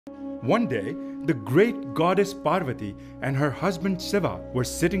One day, the great goddess Parvati and her husband Shiva were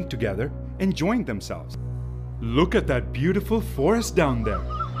sitting together, enjoying themselves. Look at that beautiful forest down there.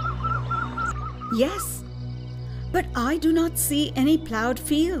 Yes, but I do not see any plowed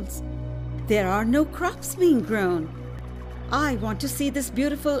fields. There are no crops being grown. I want to see this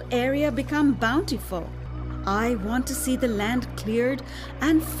beautiful area become bountiful. I want to see the land cleared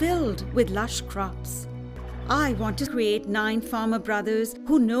and filled with lush crops. I want to create 9 farmer brothers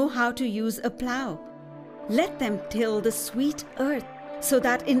who know how to use a plow. Let them till the sweet earth so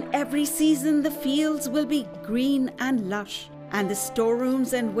that in every season the fields will be green and lush, and the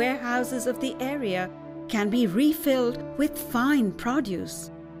storerooms and warehouses of the area can be refilled with fine produce.